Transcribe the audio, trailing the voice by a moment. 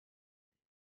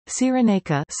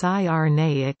Cyrenaica,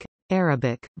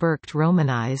 Arabic, Berkt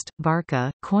Romanized, Barca,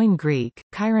 Koine Greek,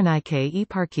 Kyrenaicae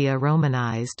Eparchia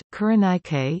Romanized,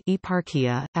 Kyrenaicae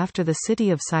Eparchia, after the city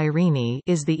of Cyrene,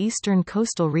 is the eastern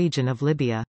coastal region of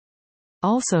Libya.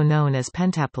 Also known as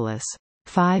Pentapolis,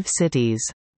 5 cities.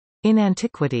 In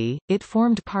antiquity, it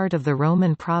formed part of the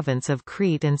Roman province of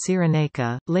Crete and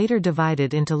Cyrenaica, later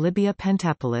divided into Libya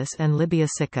Pentapolis and Libya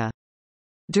Sicca.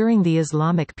 During the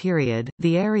Islamic period,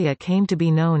 the area came to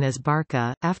be known as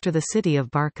Barca, after the city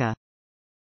of Barca.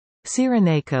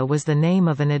 Cyrenaica was the name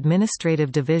of an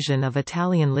administrative division of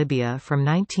Italian Libya from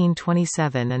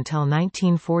 1927 until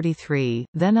 1943,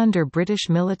 then under British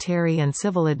military and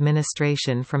civil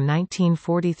administration from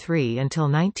 1943 until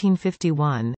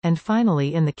 1951, and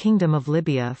finally in the Kingdom of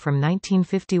Libya from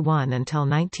 1951 until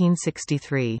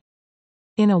 1963.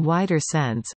 In a wider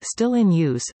sense, still in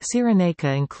use,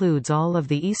 Cyrenaica includes all of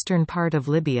the eastern part of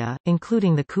Libya,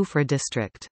 including the Kufra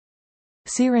district.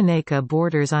 Cyrenaica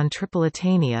borders on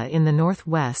Tripolitania in the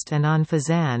northwest and on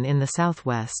Fezzan in the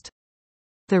southwest.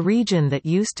 The region that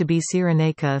used to be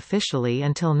Cyrenaica officially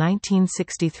until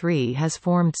 1963 has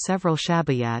formed several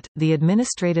shabayat, the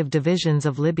administrative divisions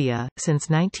of Libya, since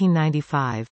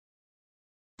 1995.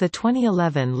 The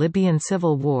 2011 Libyan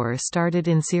civil war started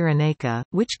in Cyrenaica,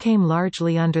 which came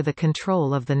largely under the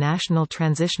control of the National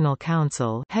Transitional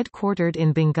Council, headquartered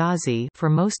in Benghazi, for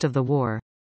most of the war.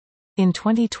 In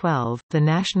 2012, the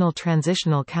National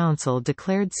Transitional Council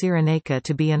declared Cyrenaica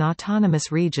to be an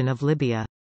autonomous region of Libya.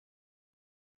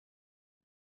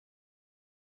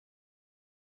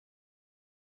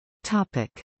 Topic: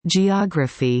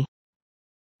 Geography.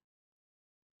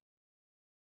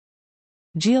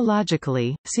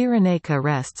 Geologically, Cyrenaica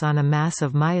rests on a mass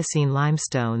of Miocene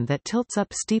limestone that tilts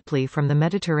up steeply from the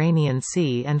Mediterranean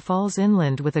Sea and falls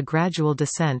inland with a gradual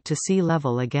descent to sea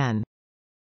level again.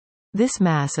 This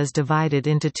mass is divided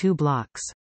into 2 blocks.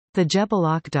 The Jebel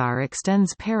Akhdar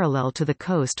extends parallel to the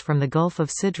coast from the Gulf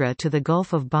of Sidra to the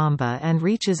Gulf of Bamba and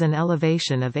reaches an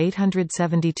elevation of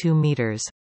 872 meters.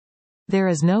 There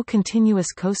is no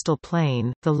continuous coastal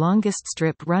plain, the longest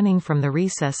strip running from the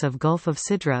recess of Gulf of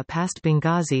Sidra past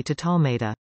Benghazi to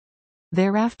Talmeda.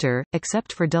 Thereafter,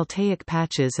 except for deltaic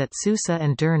patches at Susa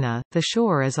and Derna, the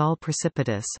shore is all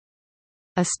precipitous.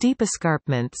 A steep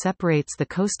escarpment separates the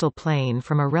coastal plain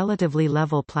from a relatively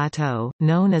level plateau,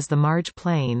 known as the Marj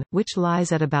Plain, which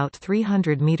lies at about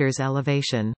 300 meters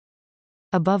elevation.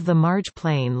 Above the Marj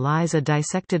Plain lies a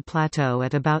dissected plateau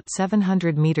at about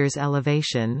 700 meters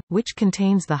elevation, which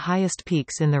contains the highest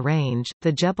peaks in the range.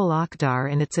 The Jebel Akhdar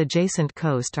and its adjacent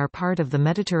coast are part of the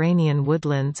Mediterranean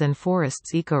woodlands and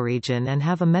forests ecoregion and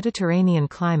have a Mediterranean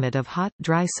climate of hot,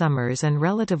 dry summers and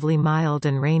relatively mild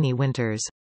and rainy winters.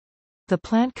 The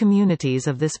plant communities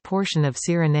of this portion of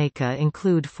Cyrenaica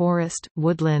include forest,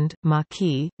 woodland,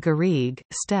 maquis, garrigue,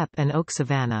 steppe and oak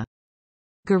savanna.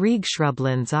 Garrigue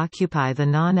shrublands occupy the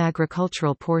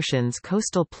non-agricultural portions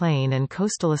coastal plain and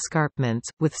coastal escarpments,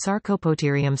 with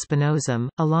Sarcopoterium spinosum,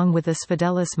 along with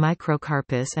Asphodelus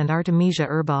microcarpus and Artemisia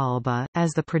herba alba,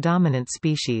 as the predominant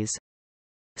species.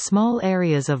 Small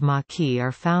areas of maquis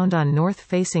are found on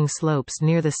north-facing slopes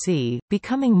near the sea,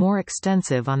 becoming more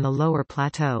extensive on the lower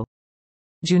plateau.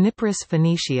 Juniperus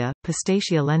phoenicia,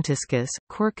 Pistacia lentiscus,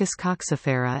 Quercus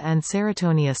coccifera and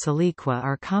Ceratonia saliqua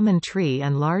are common tree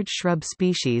and large shrub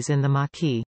species in the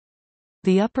maquis.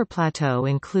 The upper plateau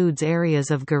includes areas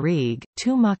of garrigue,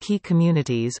 2 maquis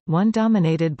communities, one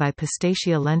dominated by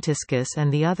Pistacia lentiscus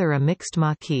and the other a mixed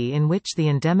maquis in which the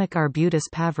endemic Arbutus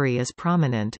paveri is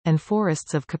prominent, and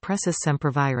forests of Cupressus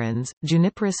sempervirens,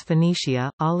 Juniperus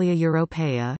phoenicia, Alia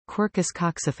europaea, Quercus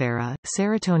coccifera,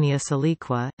 Ceratonia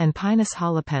saliqua, and Pinus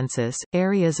halepensis.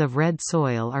 Areas of red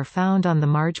soil are found on the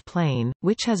Marj Plain,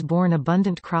 which has borne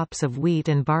abundant crops of wheat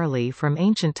and barley from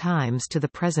ancient times to the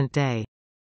present day.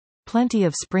 Plenty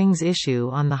of springs issue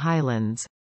on the highlands.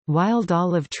 Wild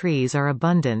olive trees are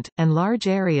abundant, and large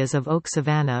areas of oak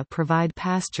savanna provide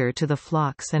pasture to the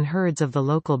flocks and herds of the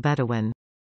local Bedouin.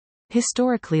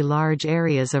 Historically large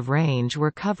areas of range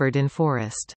were covered in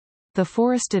forest. The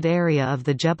forested area of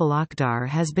the Jebel Akhdar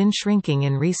has been shrinking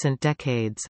in recent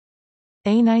decades.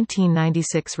 A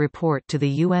 1996 report to the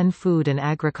UN Food and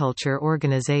Agriculture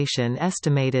Organization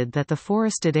estimated that the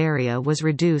forested area was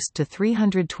reduced to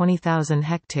 320,000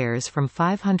 hectares from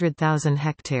 500,000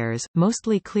 hectares,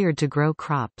 mostly cleared to grow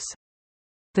crops.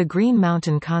 The Green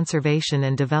Mountain Conservation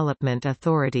and Development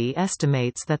Authority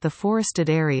estimates that the forested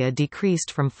area decreased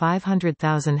from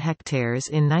 500,000 hectares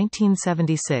in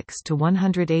 1976 to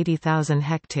 180,000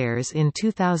 hectares in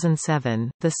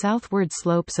 2007. The southward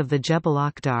slopes of the Jebel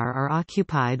Akhdar are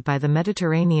occupied by the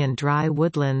Mediterranean dry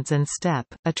woodlands and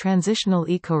steppe, a transitional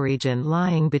ecoregion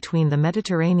lying between the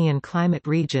Mediterranean climate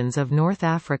regions of North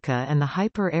Africa and the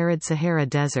hyper-arid Sahara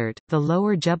Desert. The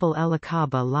lower Jebel El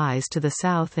Akaba lies to the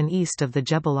south and east of the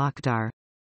Jebel Akhdar.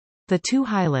 The two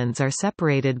highlands are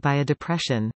separated by a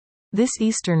depression. This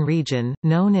eastern region,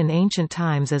 known in ancient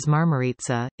times as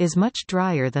Marmaritsa, is much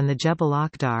drier than the Jebel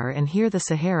Akhdar, and here the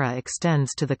Sahara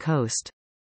extends to the coast.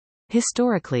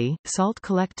 Historically, salt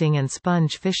collecting and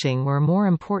sponge fishing were more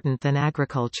important than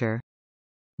agriculture.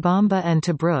 Bamba and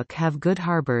Tobruk have good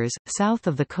harbors. South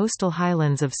of the coastal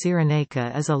highlands of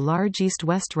Cyrenaica is a large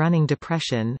east-west running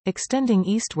depression, extending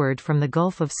eastward from the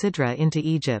Gulf of Sidra into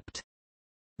Egypt.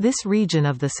 This region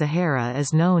of the Sahara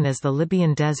is known as the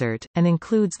Libyan Desert, and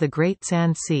includes the Great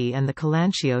Sand Sea and the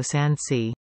Kalanshio Sand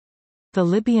Sea. The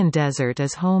Libyan Desert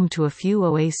is home to a few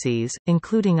oases,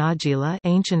 including Agila,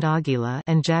 ancient Agila,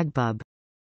 and Jagbub.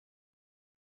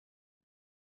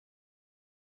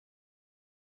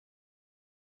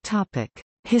 Topic: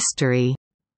 History.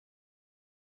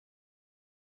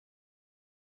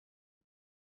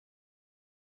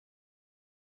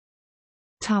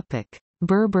 Topic: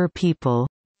 Berber people.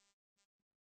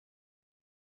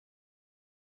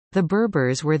 The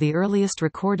Berbers were the earliest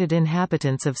recorded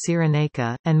inhabitants of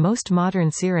Cyrenaica, and most modern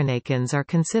Cyrenaicans are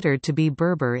considered to be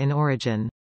Berber in origin.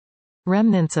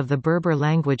 Remnants of the Berber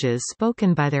languages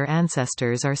spoken by their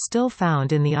ancestors are still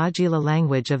found in the Agila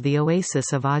language of the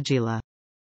Oasis of Agila.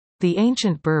 The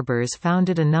ancient Berbers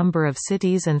founded a number of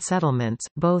cities and settlements,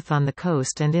 both on the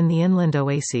coast and in the inland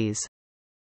oases.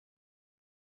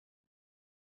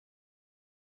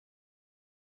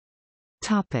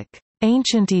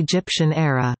 Ancient Egyptian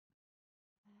era.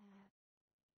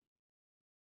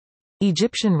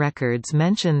 Egyptian records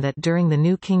mention that during the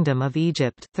New Kingdom of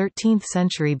Egypt 13th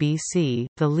century BC,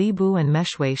 the Lebu and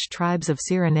Meshwesh tribes of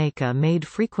Cyrenaica made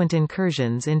frequent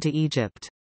incursions into Egypt.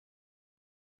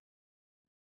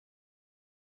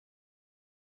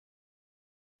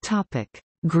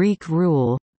 Greek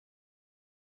rule.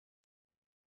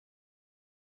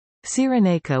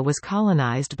 Cyrenaica was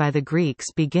colonized by the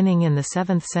Greeks beginning in the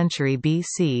 7th century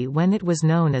BC when it was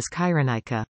known as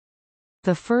Cyrenaica.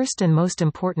 The first and most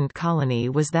important colony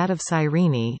was that of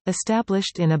Cyrene,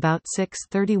 established in about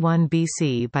 631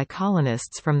 BC by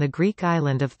colonists from the Greek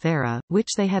island of Thera, which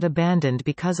they had abandoned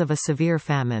because of a severe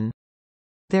famine.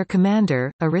 Their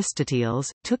commander, Aristoteles,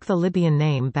 took the Libyan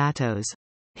name Batos.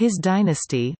 His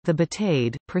dynasty, the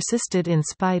Bataid, persisted in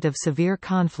spite of severe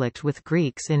conflict with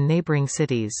Greeks in neighboring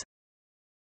cities.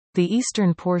 The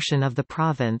eastern portion of the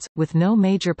province, with no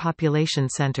major population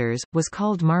centers, was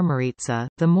called Marmaritsa.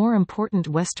 The more important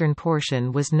western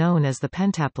portion was known as the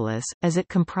Pentapolis, as it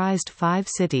comprised 5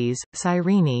 cities: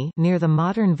 Cyrene, near the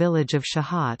modern village of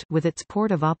Shahat, with its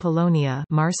port of Apollonia,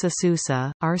 Marsa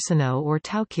Susa, Arsinoe or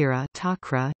Taukira,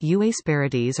 Takra,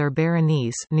 Euasperides or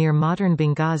Berenice, near modern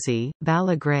Benghazi,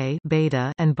 Balagray,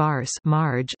 Beta, and Bars,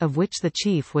 Marj, of which the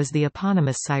chief was the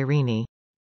eponymous Cyrene.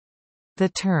 The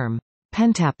term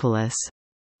Pentapolis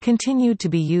continued to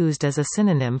be used as a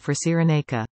synonym for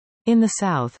Cyrenaica. In the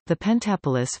south, the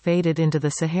Pentapolis faded into the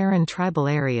Saharan tribal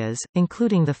areas,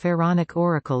 including the Pharaonic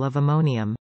oracle of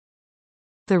Ammonium.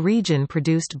 The region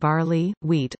produced barley,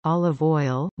 wheat, olive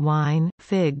oil, wine,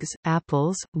 figs,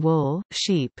 apples, wool,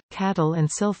 sheep, cattle and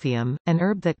silphium, an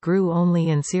herb that grew only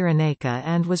in Cyrenaica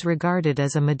and was regarded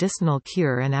as a medicinal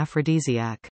cure and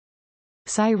aphrodisiac.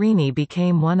 Cyrene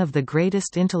became one of the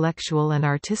greatest intellectual and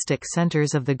artistic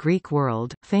centers of the Greek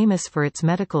world, famous for its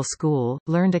medical school,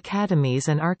 learned academies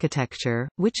and architecture,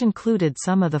 which included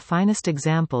some of the finest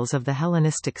examples of the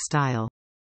Hellenistic style.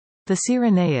 The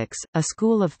Cyrenaics, a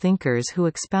school of thinkers who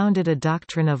expounded a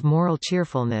doctrine of moral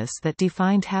cheerfulness that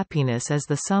defined happiness as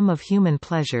the sum of human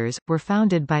pleasures, were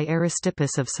founded by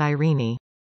Aristippus of Cyrene.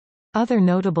 Other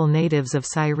notable natives of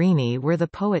Cyrene were the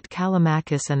poet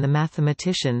Callimachus and the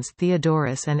mathematicians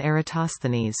Theodorus and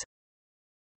Eratosthenes.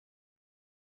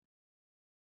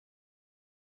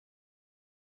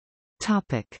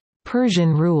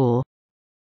 Persian rule.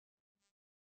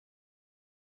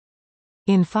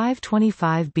 In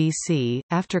 525 BC,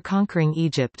 after conquering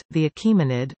Egypt, the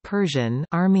Achaemenid Persian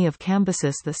army of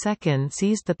Cambyses II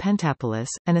seized the Pentapolis,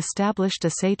 and established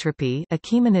a satrapy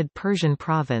Achaemenid Persian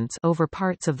province over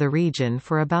parts of the region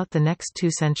for about the next 2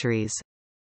 centuries.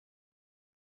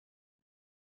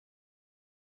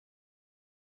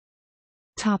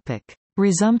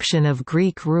 Resumption of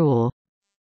Greek rule.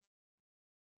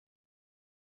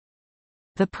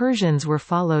 The Persians were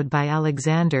followed by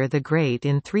Alexander the Great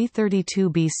in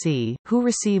 332 BC, who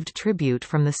received tribute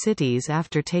from the cities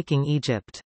after taking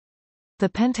Egypt. The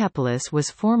Pentapolis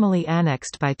was formally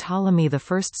annexed by Ptolemy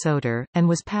I Soter, and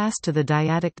was passed to the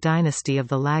Dyadic dynasty of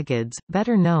the Lagids,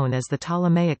 better known as the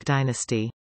Ptolemaic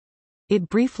dynasty. It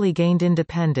briefly gained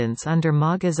independence under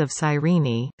Magas of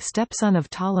Cyrene, stepson of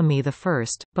Ptolemy I,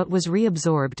 but was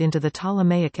reabsorbed into the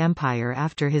Ptolemaic Empire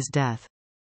after his death.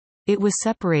 It was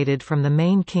separated from the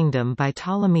main kingdom by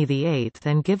Ptolemy VIII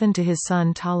and given to his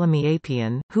son Ptolemy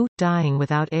Apion, who, dying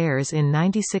without heirs in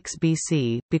 96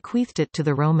 BC, bequeathed it to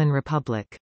the Roman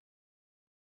Republic.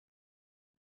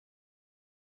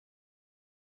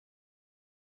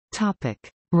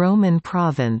 Roman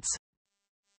province.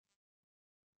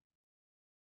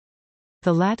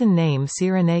 The Latin name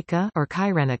Cyrenaica or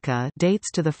Cyrenaica dates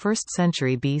to the 1st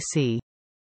century BC.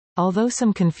 Although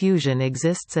some confusion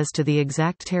exists as to the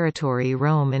exact territory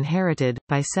Rome inherited,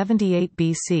 by 78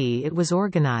 BC it was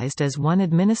organized as one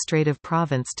administrative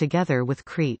province together with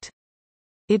Crete.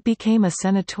 It became a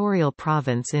senatorial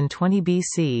province in 20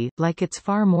 BC, like its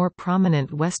far more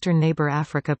prominent western neighbor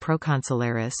Africa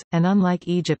Proconsularis, and unlike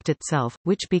Egypt itself,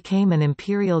 which became an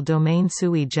imperial domain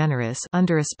sui generis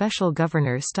under a special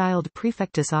governor styled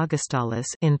Praefectus Augustalis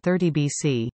in 30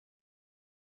 BC.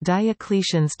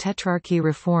 Diocletian's Tetrarchy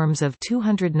reforms of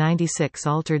 296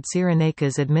 altered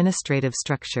Cyrenaica's administrative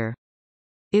structure.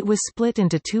 It was split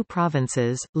into two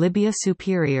provinces, Libya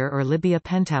Superior or Libya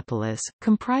Pentapolis,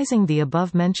 comprising the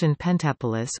above-mentioned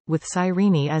Pentapolis, with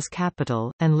Cyrene as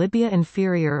capital, and Libya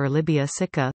Inferior or Libya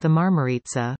Sicca, the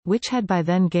Marmaritsa, which had by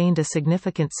then gained a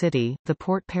significant city, the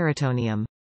Port Paritonium.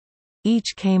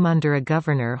 Each came under a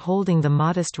governor holding the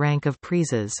modest rank of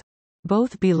praeses.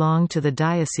 Both belonged to the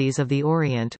Diocese of the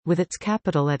Orient, with its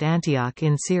capital at Antioch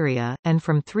in Syria, and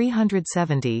from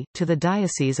 370, to the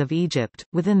Diocese of Egypt,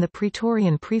 within the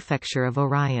Praetorian Prefecture of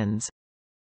Oriens.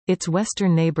 Its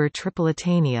western neighbor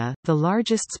Tripolitania, the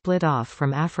largest split off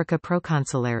from Africa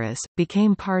Proconsularis,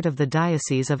 became part of the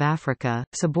Diocese of Africa,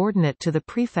 subordinate to the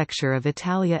Prefecture of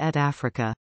Italia et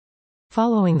Africa.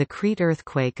 Following the Crete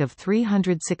earthquake of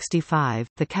 365,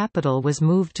 the capital was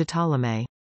moved to Ptolemy.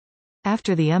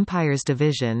 After the empire's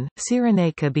division,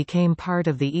 Cyrenaica became part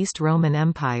of the East Roman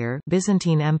Empire,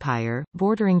 Byzantine Empire,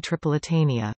 bordering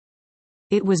Tripolitania.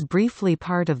 It was briefly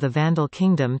part of the Vandal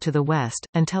kingdom to the west,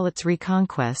 until its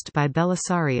reconquest by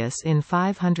Belisarius in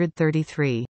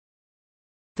 533.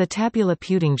 The Tabula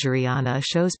Peutingeriana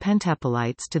shows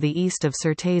Pentapolites to the east of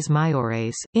Syrtes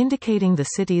Maiores, indicating the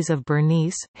cities of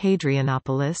Bernice,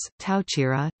 Hadrianopolis,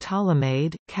 Tauchira,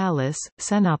 Ptolemade, Callus,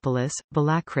 Senopolis,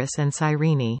 Balakris and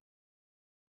Cyrene.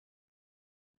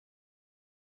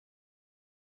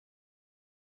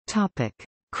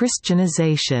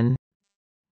 Christianization.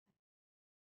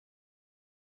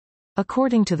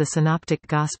 According to the Synoptic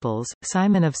Gospels,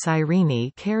 Simon of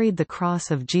Cyrene carried the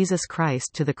cross of Jesus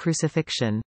Christ to the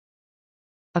crucifixion.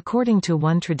 According to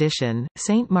one tradition,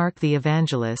 Saint Mark the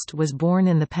Evangelist was born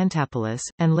in the Pentapolis,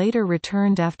 and later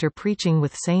returned after preaching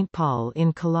with Saint Paul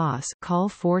in Colossae Col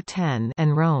 4:10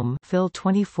 and Rome Phil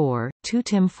 24, 2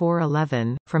 Tim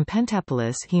 4:11. From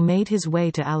Pentapolis he made his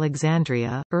way to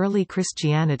Alexandria. Early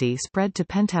Christianity spread to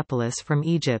Pentapolis from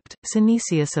Egypt.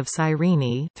 Synesius of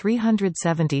Cyrene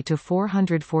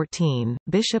 370–414,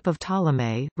 Bishop of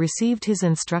Ptolemy, received his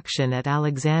instruction at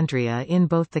Alexandria in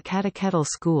both the catechetical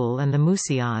school and the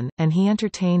Museon, and he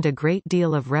entertained a great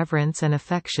deal of reverence and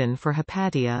affection for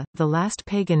Hypatia, the last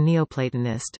pagan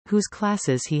Neoplatonist, whose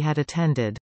classes he had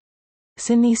attended.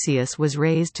 Synesius was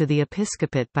raised to the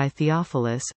episcopate by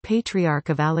Theophilus, Patriarch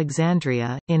of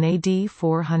Alexandria, in AD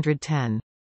 410.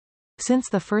 Since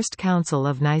the First Council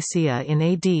of Nicaea in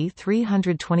AD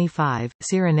 325,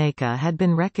 Cyrenaica had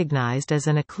been recognized as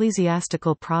an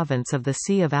ecclesiastical province of the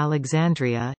See of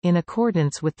Alexandria. In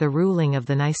accordance with the ruling of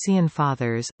the Nicene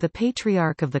Fathers, the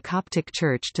Patriarch of the Coptic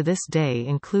Church to this day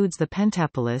includes the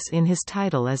Pentapolis in his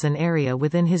title as an area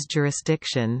within his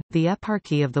jurisdiction. The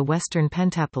Eparchy of the Western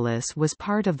Pentapolis was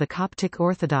part of the Coptic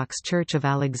Orthodox Church of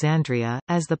Alexandria,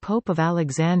 as the Pope of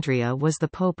Alexandria was the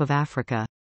Pope of Africa.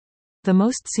 The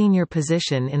most senior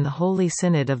position in the Holy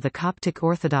Synod of the Coptic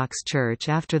Orthodox Church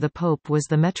after the Pope was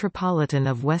the Metropolitan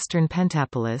of Western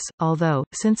Pentapolis, although,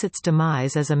 since its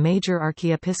demise as a major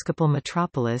archiepiscopal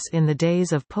metropolis in the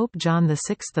days of Pope John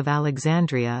VI of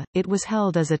Alexandria, it was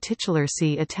held as a titular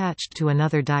see attached to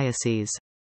another diocese.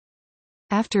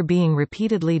 After being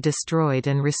repeatedly destroyed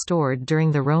and restored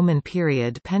during the Roman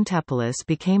period, Pentapolis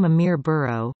became a mere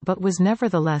borough, but was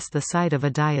nevertheless the site of a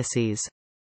diocese.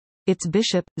 Its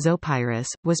bishop, Zopyrus,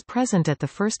 was present at the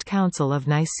First Council of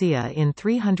Nicaea in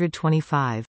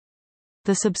 325.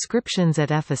 The subscriptions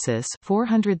at Ephesus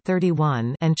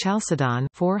 431 and Chalcedon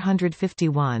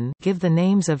 451 give the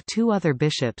names of two other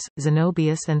bishops,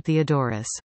 Zenobius and Theodorus.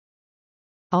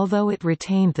 Although it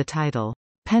retained the title,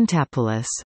 Pentapolis,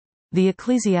 the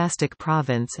ecclesiastic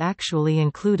province actually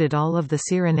included all of the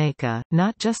Cyrenaica,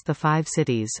 not just the 5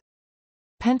 cities.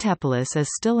 Pentapolis is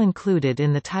still included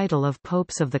in the title of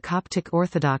popes of the Coptic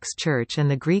Orthodox Church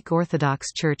and the Greek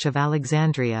Orthodox Church of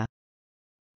Alexandria.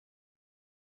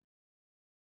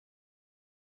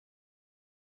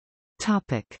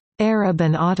 Arab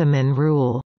and Ottoman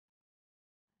rule.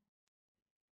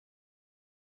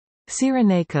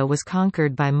 Cyrenaica was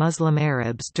conquered by Muslim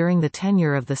Arabs during the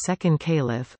tenure of the second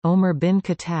caliph, Omar bin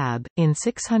Khattab, in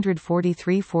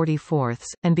 643–44,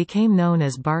 and became known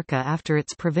as Barca after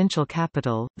its provincial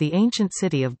capital, the ancient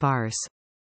city of Bars.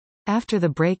 After the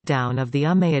breakdown of the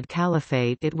Umayyad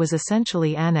Caliphate it was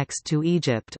essentially annexed to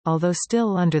Egypt, although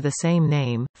still under the same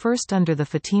name, first under the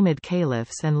Fatimid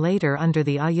caliphs and later under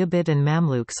the Ayyubid and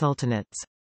Mamluk sultanates.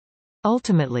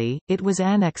 Ultimately, it was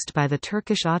annexed by the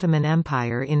Turkish Ottoman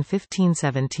Empire in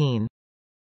 1517.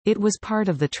 It was part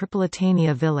of the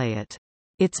Tripolitania Vilayet.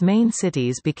 Its main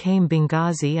cities became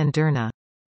Benghazi and Derna.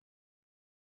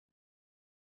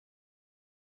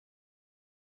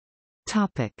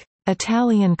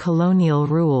 Italian colonial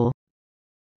rule.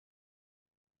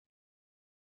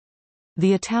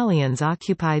 The Italians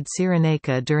occupied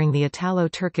Cyrenaica during the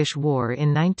Italo-Turkish War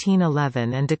in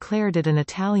 1911 and declared it an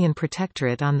Italian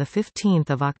protectorate on 15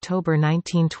 October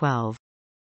 1912.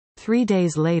 3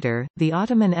 days later, the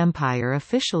Ottoman Empire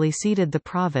officially ceded the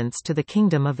province to the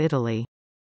Kingdom of Italy.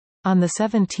 On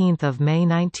 17 May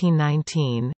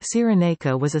 1919,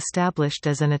 Cyrenaica was established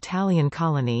as an Italian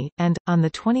colony, and, on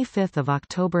 25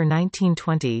 October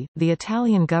 1920, the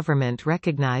Italian government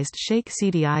recognized Sheikh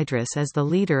Sidi Idris as the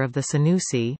leader of the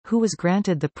Senussi, who was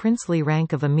granted the princely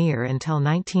rank of emir until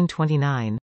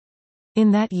 1929.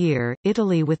 In that year,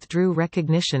 Italy withdrew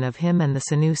recognition of him and the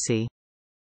Senussi.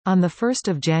 On 1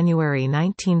 January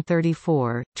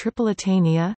 1934,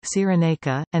 Tripolitania,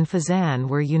 Cyrenaica, and Fezzan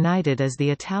were united as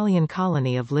the Italian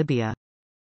colony of Libya.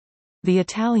 The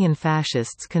Italian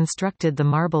fascists constructed the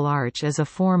Marble Arch as a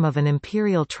form of an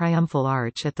imperial triumphal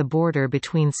arch at the border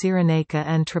between Cyrenaica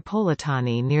and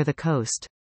Tripolitania near the coast.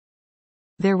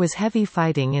 There was heavy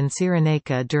fighting in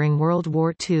Cyrenaica during World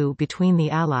War II between the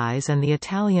Allies and the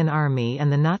Italian Army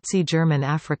and the Nazi German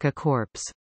Afrika Korps.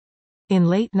 In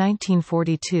late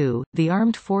 1942, the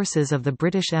armed forces of the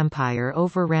British Empire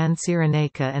overran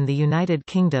Cyrenaica and the United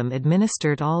Kingdom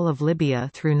administered all of Libya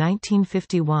through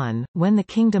 1951, when the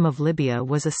Kingdom of Libya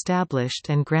was established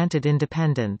and granted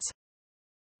independence.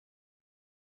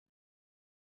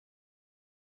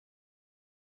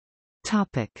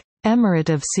 Emirate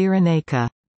of Cyrenaica.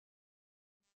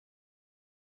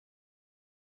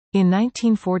 In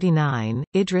 1949,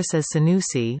 Idris as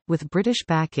Senussi, with British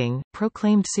backing,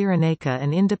 proclaimed Cyrenaica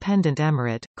an independent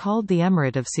emirate, called the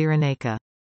Emirate of Cyrenaica.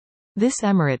 This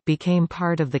emirate became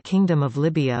part of the Kingdom of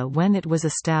Libya when it was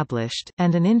established,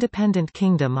 and an independent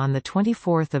kingdom on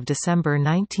 24 December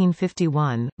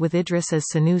 1951, with Idris as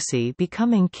Senussi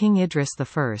becoming King Idris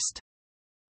I.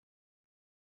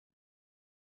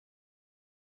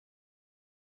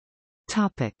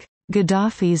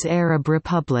 Gaddafi's Arab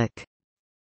Republic.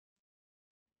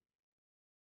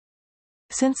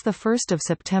 Since 1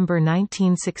 September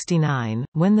 1969,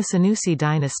 when the Senussi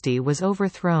dynasty was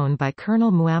overthrown by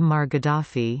Colonel Muammar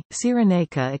Gaddafi,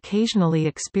 Cyrenaica occasionally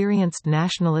experienced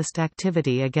nationalist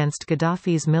activity against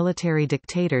Gaddafi's military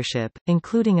dictatorship,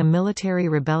 including a military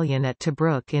rebellion at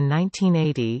Tobruk in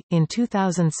 1980. In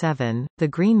 2007, the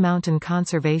Green Mountain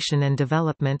Conservation and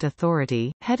Development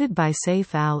Authority, headed by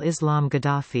Saif al-Islam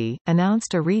Gaddafi,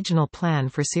 announced a regional plan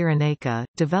for Cyrenaica,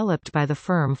 developed by the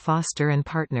firm Foster &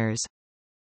 Partners.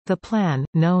 The plan,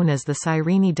 known as the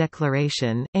Cyrene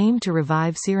Declaration, aimed to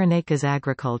revive Cyrenaica's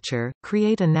agriculture,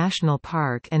 create a national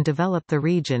park and develop the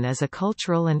region as a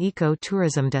cultural and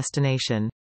eco-tourism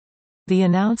destination. The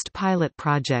announced pilot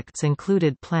projects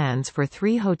included plans for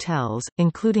 3 hotels,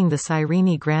 including the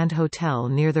Cyrene Grand Hotel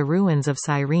near the ruins of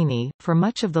Cyrene. For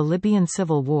much of the Libyan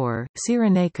civil war,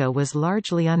 Cyrenaica was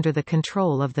largely under the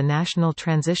control of the National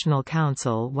Transitional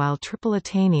Council while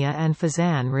Tripolitania and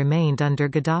Fezzan remained under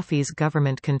Gaddafi's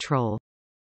government control.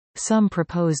 Some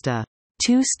proposed a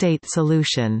two-state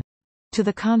solution to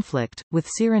the conflict, with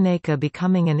Cyrenaica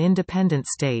becoming an independent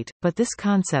state, but this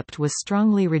concept was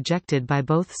strongly rejected by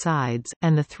both sides,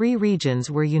 and the 3 regions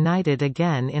were united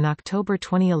again in October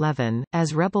 2011,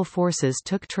 as rebel forces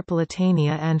took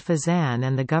Tripolitania and Fezzan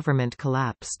and the government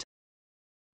collapsed.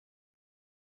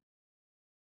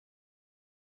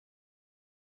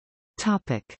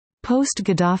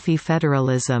 Post-Gaddafi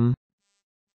federalism.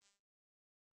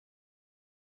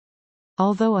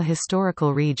 Although a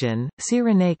historical region,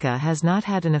 Cyrenaica has not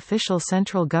had an official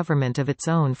central government of its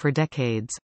own for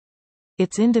decades.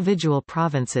 Its individual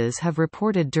provinces have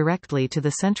reported directly to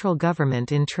the central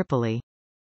government in Tripoli.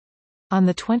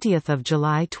 On 20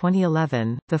 July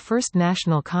 2011, the First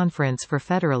National Conference for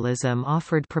Federalism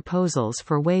offered proposals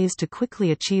for ways to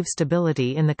quickly achieve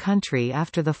stability in the country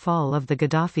after the fall of the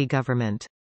Gaddafi government.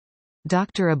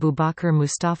 Dr. Abubakar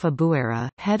Mustafa Bouera,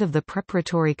 head of the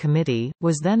preparatory committee,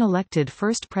 was then elected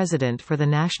first president for the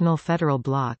National Federal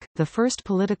Bloc, the first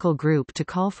political group to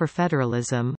call for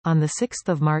federalism. On 6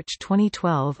 March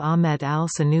 2012, Ahmed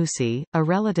al-Sanusi, a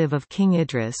relative of King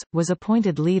Idris, was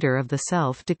appointed leader of the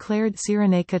self-declared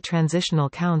Cyrenaica Transitional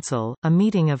Council, a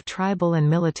meeting of tribal and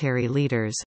military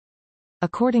leaders.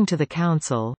 According to the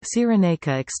council,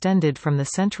 Cyrenaica extended from the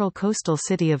central coastal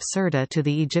city of Sirte to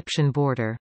the Egyptian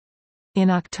border. In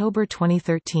October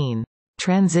 2013,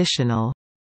 "transitional"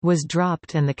 was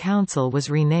dropped and the council was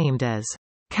renamed as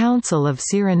Council of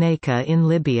Cyrenaica in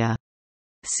Libya,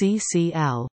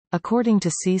 CCL. According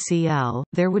to CCL,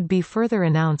 there would be further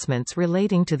announcements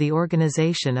relating to the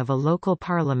organization of a local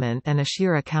parliament and a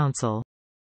Shura council.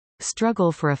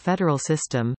 Struggle for a federal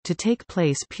system, to take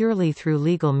place purely through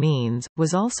legal means,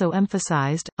 was also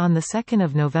emphasized. On 2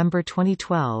 November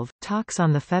 2012, talks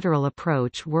on the federal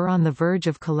approach were on the verge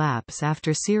of collapse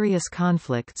after serious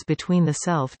conflicts between the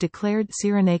self-declared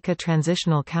Cyrenaica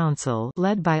Transitional Council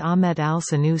led by Ahmed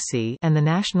al-Sanusi and the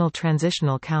National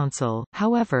Transitional Council.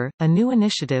 However, a new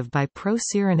initiative by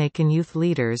pro-Cyrenaican youth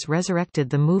leaders resurrected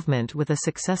the movement with a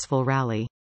successful rally.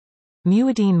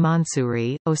 Muhyiddin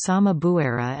Mansouri, Osama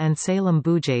Bouera and Salem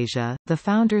Boujaja, the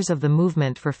founders of the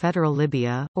Movement for Federal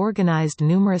Libya, organized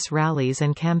numerous rallies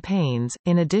and campaigns,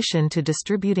 in addition to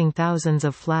distributing thousands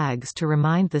of flags to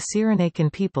remind the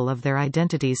Cyrenaican people of their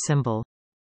identity's symbol.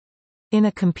 In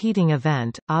a competing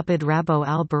event, Abd Rabbo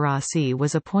al-Barasi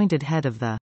was appointed head of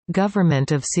the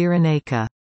Government of Cyrenaica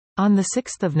on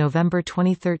 6 November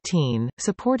 2013,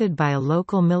 supported by a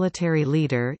local military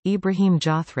leader, Ibrahim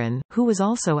Jothran, who was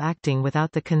also acting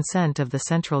without the consent of the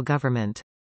central government.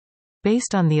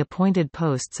 Based on the appointed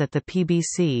posts at the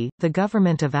PBC, the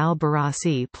government of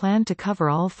al-Barasi planned to cover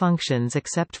all functions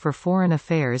except for foreign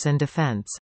affairs and defense.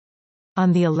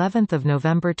 On the 11th of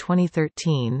November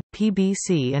 2013,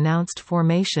 PBC announced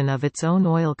formation of its own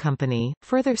oil company,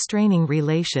 further straining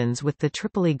relations with the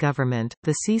Tripoli government.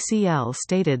 The CCL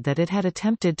stated that it had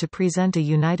attempted to present a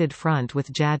united front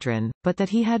with Jadran, but that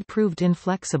he had proved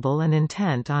inflexible and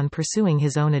intent on pursuing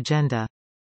his own agenda.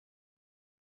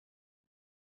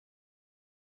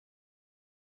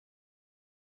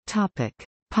 Topic: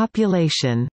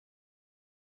 Population.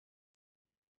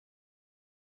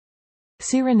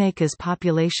 Cyrenaica's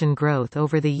population growth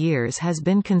over the years has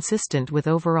been consistent with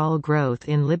overall growth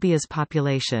in Libya's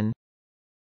population.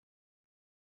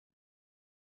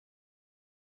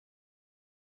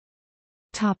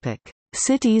 Topic: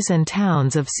 Cities and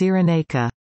towns of Cyrenaica.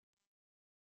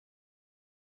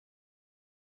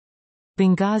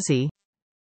 Benghazi,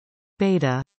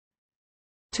 Beta,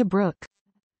 Tobruk,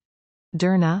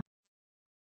 Derna,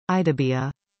 Idabia,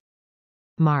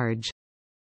 Marj.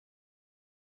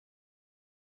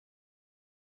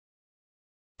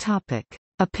 Topic: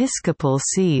 Episcopal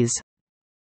sees.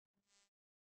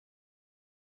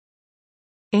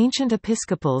 Ancient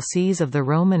episcopal sees of the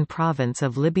Roman province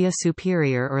of Libya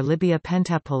Superior or Libya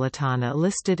Pentapolitana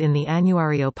listed in the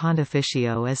Annuario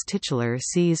Pontificio as titular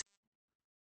sees.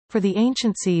 For the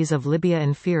ancient sees of Libya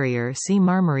Inferior see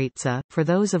Marmaritsa, for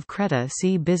those of Creta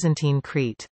see Byzantine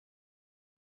Crete.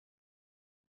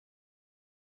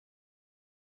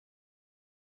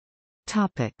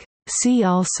 See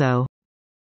also: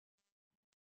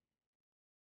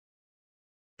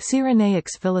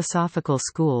 Cyrenaics Philosophical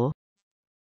School,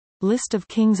 List of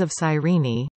Kings of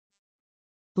Cyrene,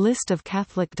 List of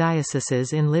Catholic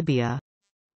dioceses in Libya,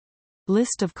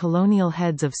 List of colonial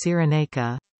heads of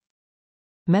Cyrenaica,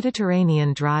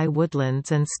 Mediterranean dry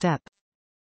woodlands and steppe,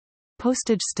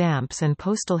 Postage stamps and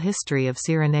postal history of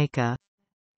Cyrenaica,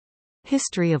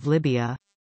 History of Libya,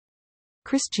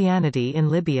 Christianity in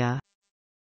Libya,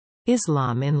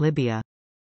 Islam in Libya.